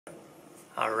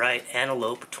Alright,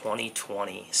 Antelope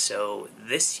 2020. So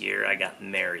this year I got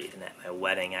married, and at my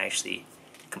wedding I actually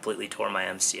completely tore my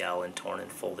MCL and torn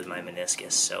and folded my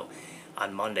meniscus. So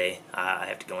on Monday I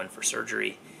have to go in for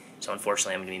surgery. So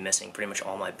unfortunately I'm going to be missing pretty much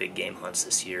all my big game hunts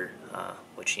this year,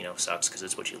 which sucks because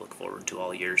it's what you look forward to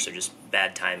all year. So just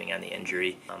bad timing on the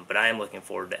injury. But I am looking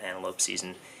forward to antelope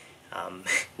season.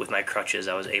 With my crutches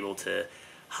I was able to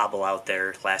hobble out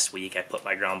there last week. I put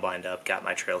my ground blind up, got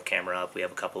my trail camera up. We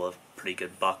have a couple of pretty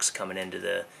good bucks coming into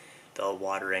the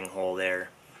watering hole there.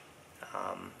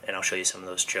 And I'll show you some of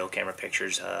those trail camera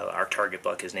pictures. Our target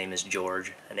buck, his name is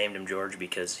George. I named him George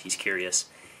because he's curious.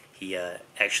 He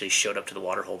actually showed up to the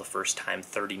water hole the first time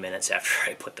 30 minutes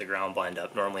after I put the ground blind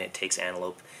up. Normally it takes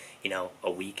antelope,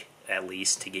 a week at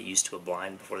least to get used to a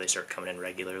blind before they start coming in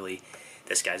regularly.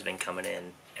 This guy's been coming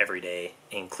in every day,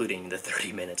 including the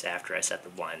 30 minutes after I set the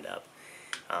blind up.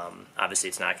 Obviously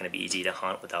it's not going to be easy to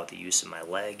hunt without the use of my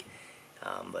leg,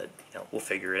 but we'll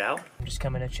figure it out. I'm just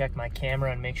coming to check my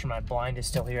camera and make sure my blind is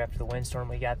still here after the windstorm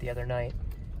we got the other night.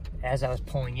 As I was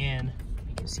pulling in,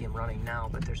 you can see them running now,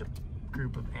 but there's a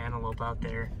group of antelope out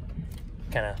there.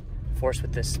 Kind of forced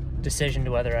with this decision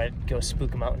to whether I'd go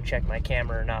spook them out and check my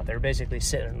camera or not. They're basically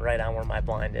sitting right on where my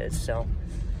blind is, so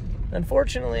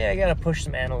unfortunately I gotta push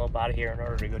some antelope out of here in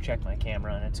order to go check my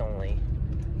camera, and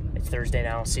it's Thursday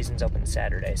now, season's open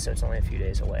Saturday, so it's only a few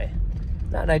days away.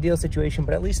 Not an ideal situation,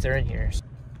 but at least they're in here.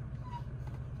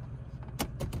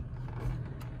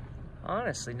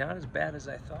 Honestly, not as bad as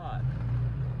I thought.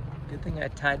 Good thing I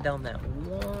tied down that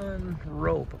one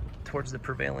rope towards the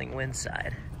prevailing wind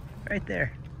side. Right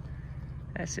there.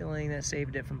 That's the only thing that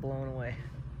saved it from blowing away.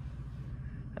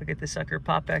 I'll get this sucker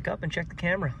pop back up and check the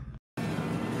camera.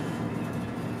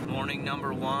 Morning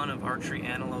number 1 of archery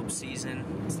antelope season.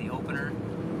 It's the opener.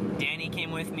 Danny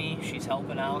came with me. She's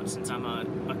helping out since I'm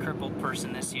a crippled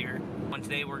person this year. And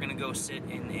today we're gonna go sit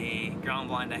in a ground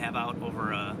blind I have out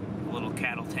over a little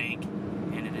cattle tank,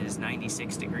 and it is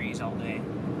 96 degrees all day.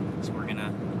 So we're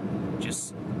gonna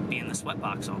just be in the sweat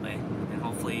box all day, and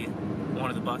hopefully one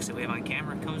of the bucks that we have on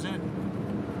camera comes in.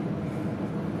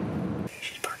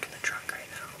 She's parking the truck right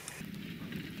now.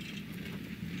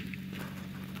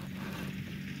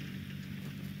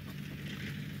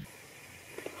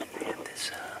 I have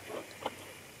this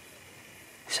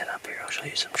set up here. I'll show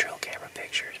you some trail camera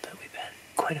pictures, but we've had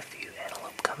quite a few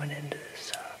antelope coming into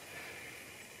this.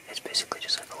 It's basically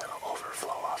just like a little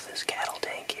overflow off this cattle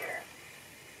tank here.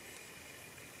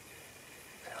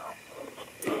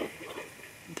 So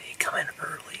they come in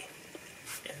early,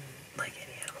 and like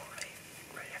any animal,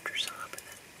 right after sunup and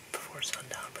then before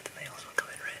sundown, but then they also come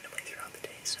in randomly throughout the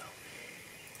day. So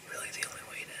really the only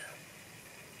way to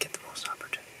get the most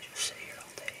opportunity is just sit here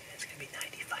all day. And it's gonna be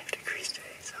 95 degrees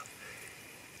today, so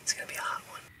it's gonna be a hot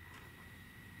one.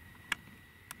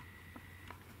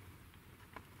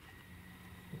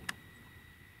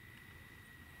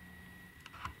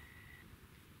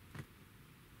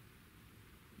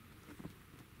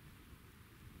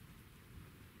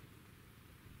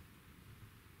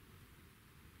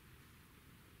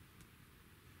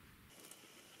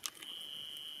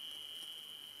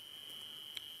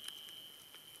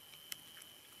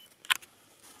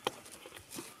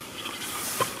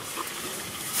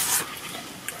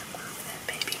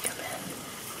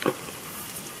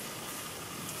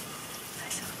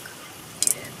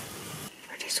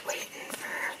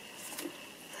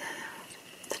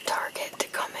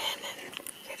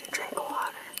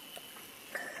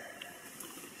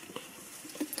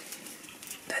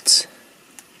 That's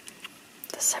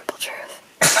the simple truth.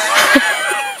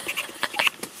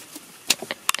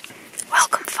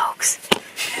 Welcome, folks.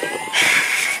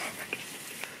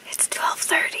 It's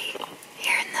 12:30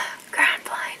 here in the ground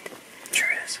blind. Sure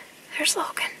is. There's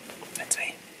Logan. That's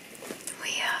me.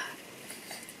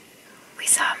 We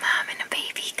saw Mom and a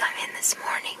baby come in this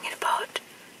morning at about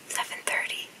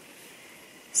 7:30.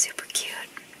 Super cute.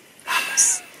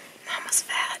 Mama's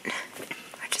fat,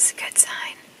 which is a good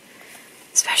sign.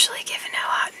 Especially given how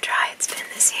hot and dry it's been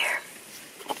this year.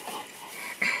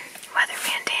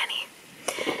 Weatherman Danny.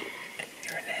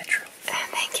 You're a natural.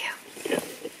 Thank you.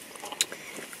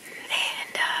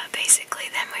 And basically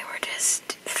then we were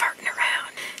just farting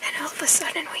around, and all of a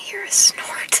sudden we hear a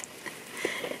snort.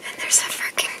 And there's a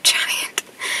freaking giant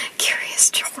Curious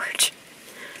George.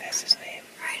 That's his name.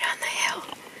 Right on the hill.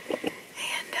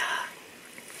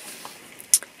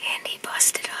 And he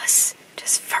busted us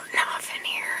just farting off in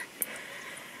here.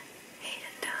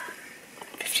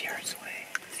 50 yards away.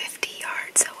 50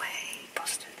 yards away.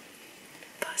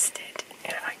 Busted.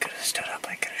 And if I could have stood up,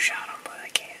 I could have shot him, but I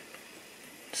can't.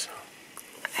 So.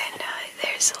 And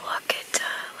there's a look at,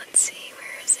 let's see,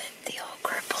 where is it? The old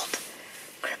crippled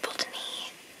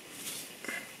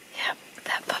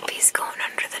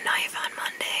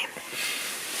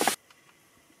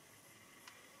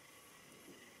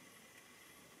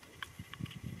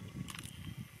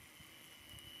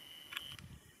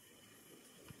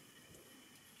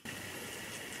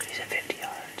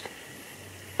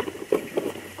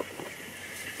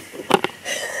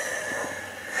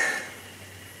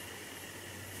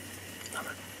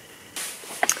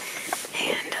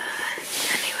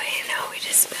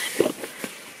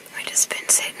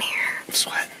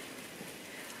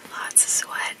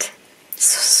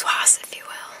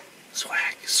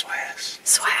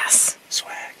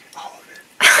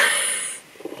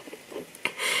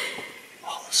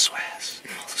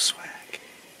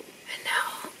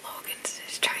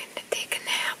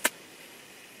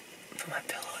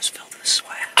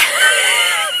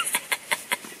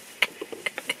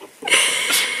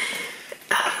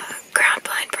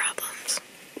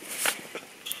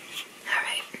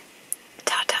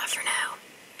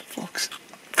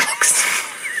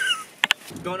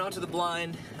Going out to the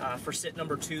blind for sit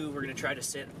number 2. We're going to try to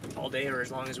sit all day or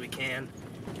as long as we can.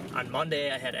 On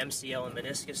Monday, I had MCL and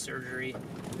Meniscus surgery.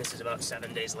 This is about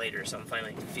 7 days later, so I'm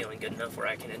finally feeling good enough where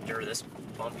I can endure this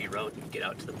bumpy road and get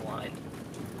out to the blind.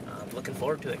 Looking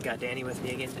forward to it. Got Danny with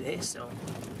me again today, so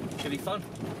should be fun.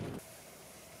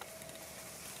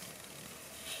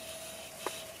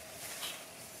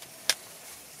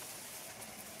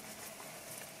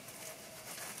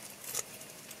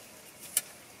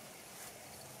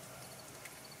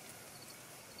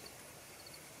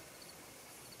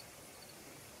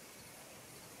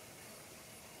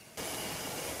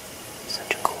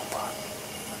 Such a cool buck.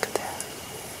 Look at that.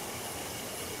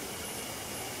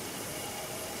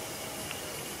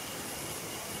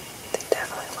 They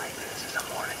definitely like this as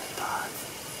a morning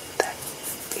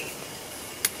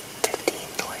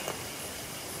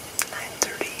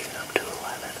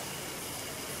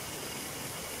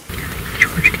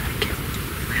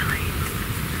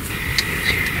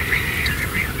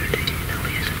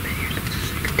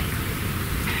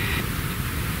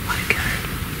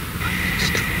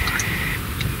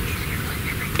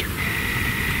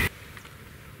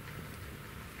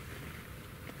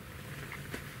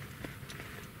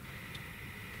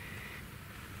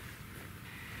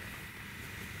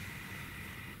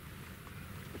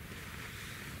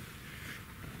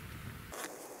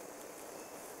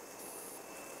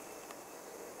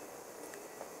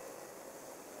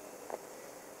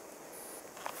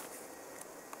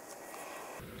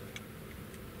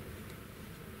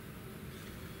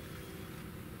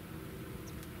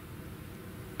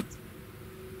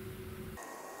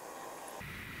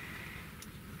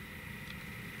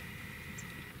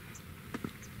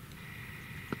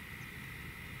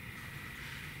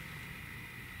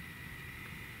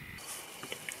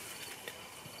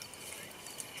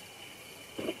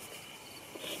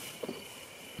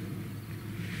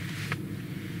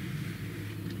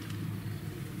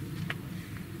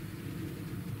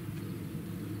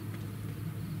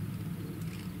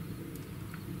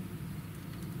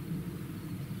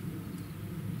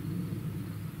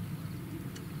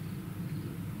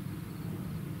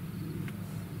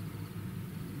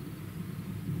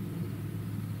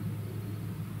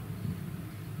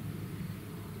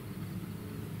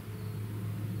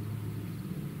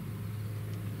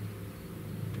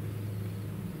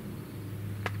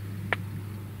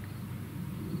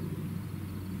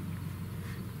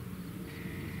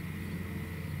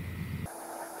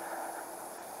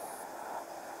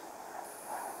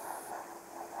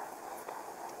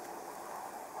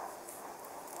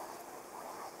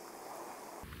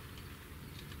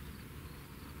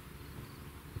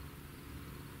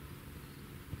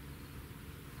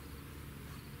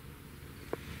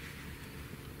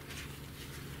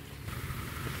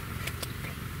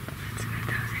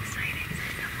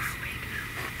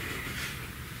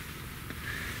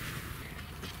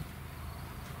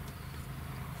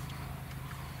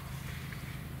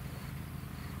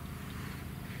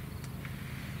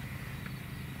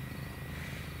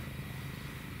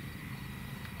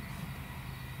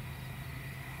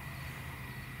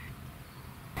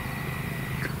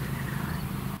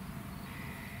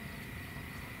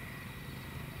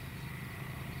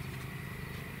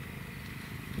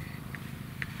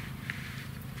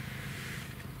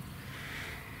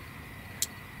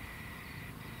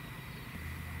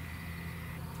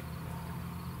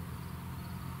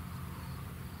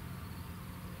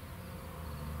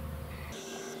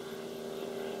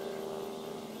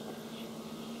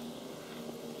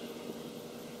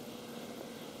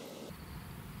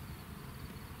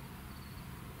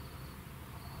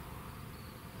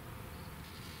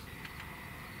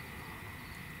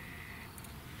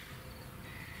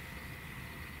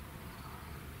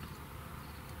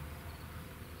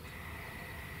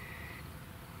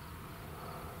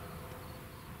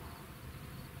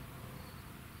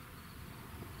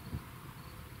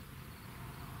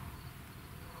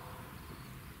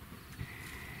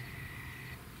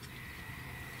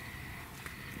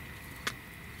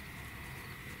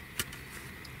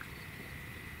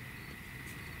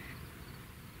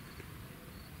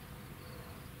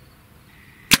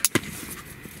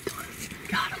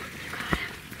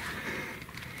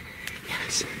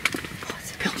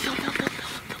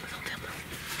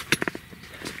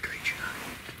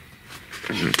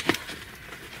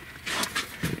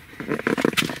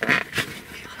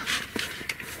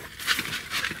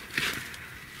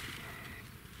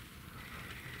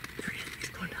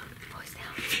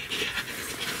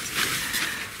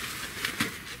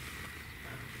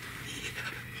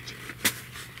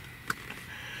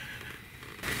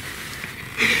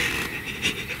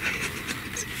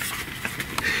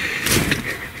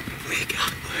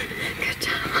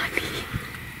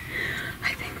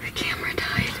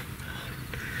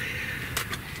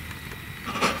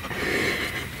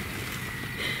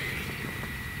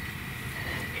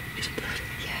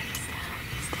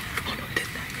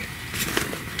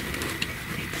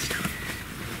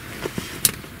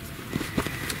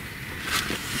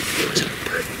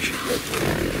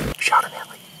I'm at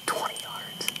like 20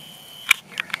 yards.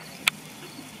 You're right.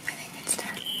 I think it's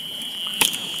dead.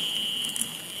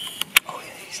 Oh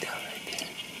yeah, he's down right there.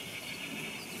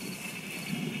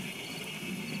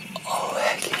 Oh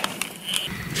heck yeah.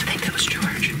 I think that was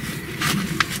George.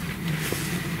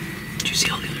 Did you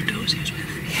see all the other does he was with?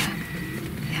 Yeah.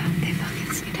 Yeah, they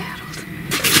fucking skedaddled.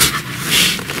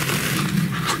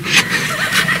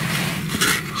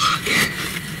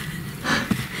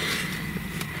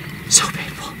 So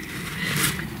painful.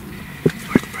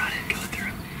 Where'd the broadhead go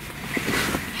through?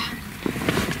 Yeah.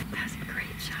 That was a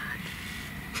great shot.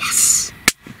 Yes!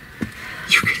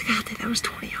 You could have got that. That was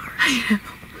 20 yards. I know.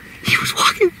 He was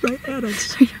walking right at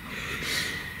us. I know.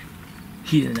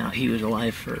 He didn't know he was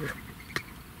alive for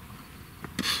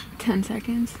 10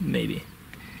 seconds? maybe.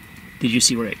 Did you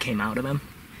see where it came out of him?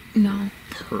 No.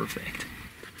 Perfect.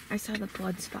 I saw the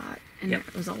blood spot, and Yep.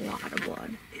 it was a lot of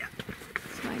blood. Yeah.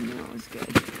 So I knew it was good.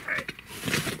 Alright.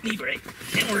 Knee break.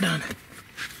 And we're done.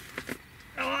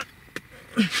 Oh.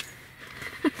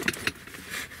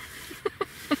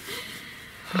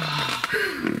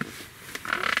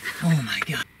 Oh my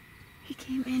god. He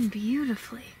came in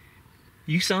beautifully.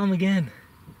 You saw him again.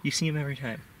 You see him every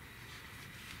time.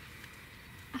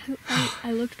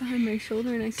 I looked behind my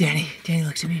shoulder and I saw Danny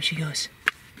looks at me and she goes,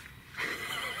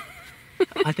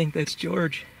 I think that's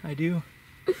George. I do.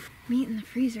 meat in the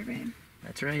freezer, babe.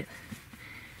 That's right.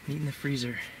 Meat in the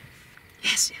freezer.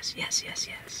 Yes, yes, yes, yes,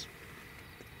 yes.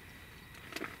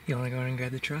 You want to go in and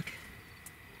grab the truck?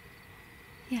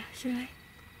 Yeah, should I?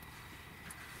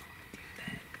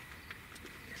 That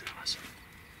is awesome.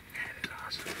 That is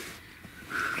awesome.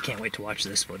 I can't wait to watch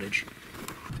this footage.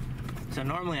 So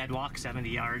normally I'd walk 70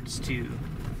 yards to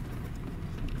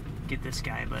get this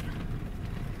guy, but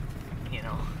you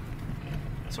know,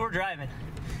 so we're driving.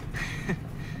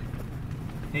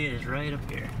 He is right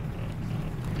up here.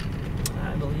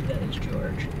 I believe that is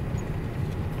George.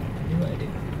 I do.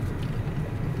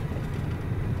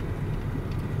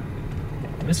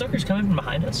 This sucker's coming from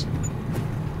behind us.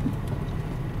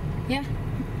 Yeah.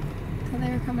 So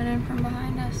they were coming in from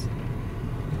behind us.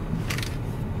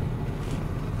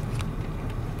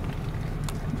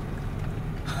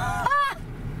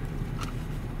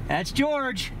 That's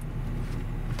George.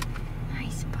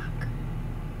 Nice buck.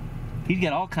 He's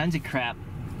got all kinds of crap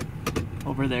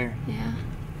over there. Yeah.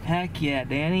 Heck yeah,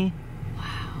 Danny.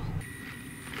 Wow.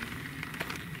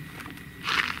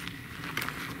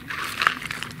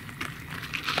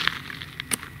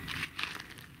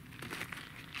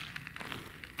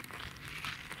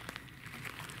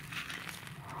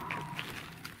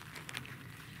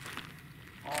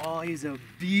 Oh, he's a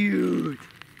beaut.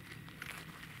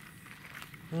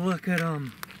 Look at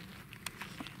him.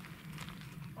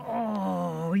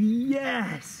 Oh,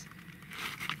 yes.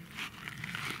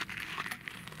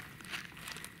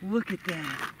 Look at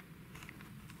that.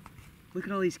 Look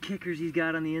at all these kickers he's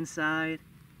got on the inside.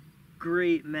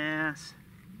 Great mass.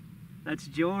 That's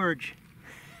George.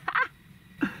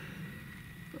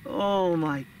 Oh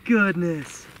my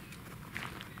goodness.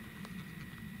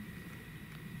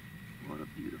 What a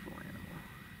beautiful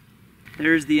animal.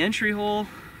 There's the entry hole,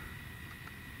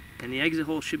 and the exit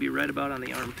hole should be right about on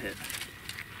the armpit.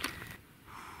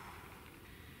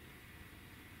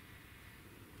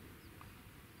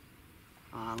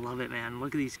 Oh, I love it, man.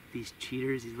 Look at these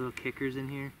cheaters, these little kickers in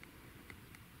here.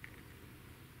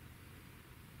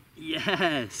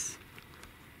 Yes!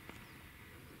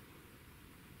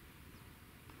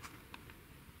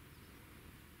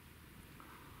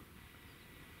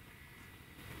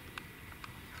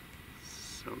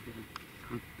 So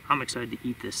good. I'm excited to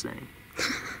eat this thing.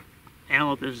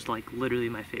 Antelope is like literally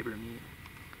my favorite meat.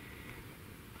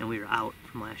 And we were out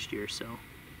from last year, so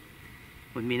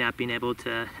with me not being able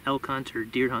to elk hunt or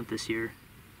deer hunt this year,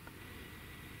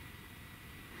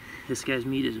 this guy's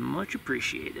meat is much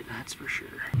appreciated, that's for sure.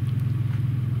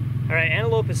 Alright,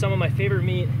 antelope is some of my favorite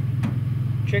meat.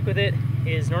 Trick with it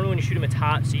is normally when you shoot them it's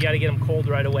hot, so you gotta get them cold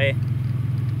right away.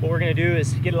 What we're gonna do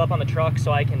is get it up on the truck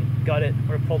so I can gut it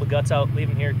or pull the guts out, leave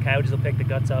them here, coyotes will pick the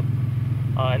guts up.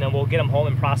 And then we'll get them home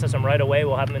and process them right away.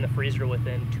 We'll have them in the freezer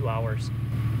within 2 hours.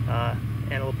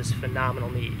 Antelope is phenomenal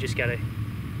meat. You just gotta,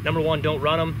 number one, don't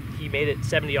run them. He made it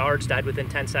 70 yards, died within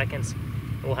 10 seconds.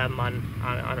 We'll have them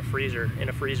on a freezer, in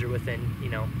a freezer within,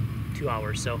 2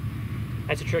 hours. So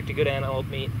that's a trick to good antelope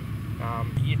meat.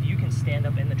 You can stand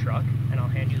up in the truck and I'll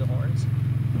hand you the horns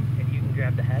and you can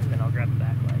grab the head and then I'll grab the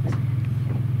back legs.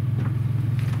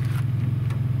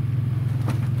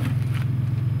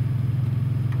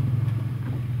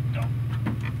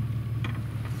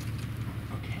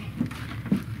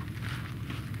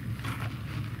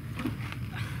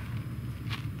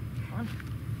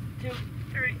 2,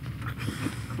 3.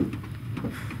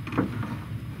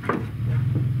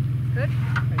 Good?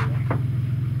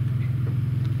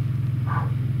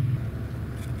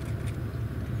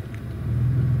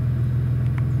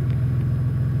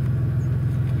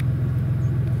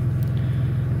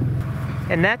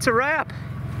 And that's a wrap.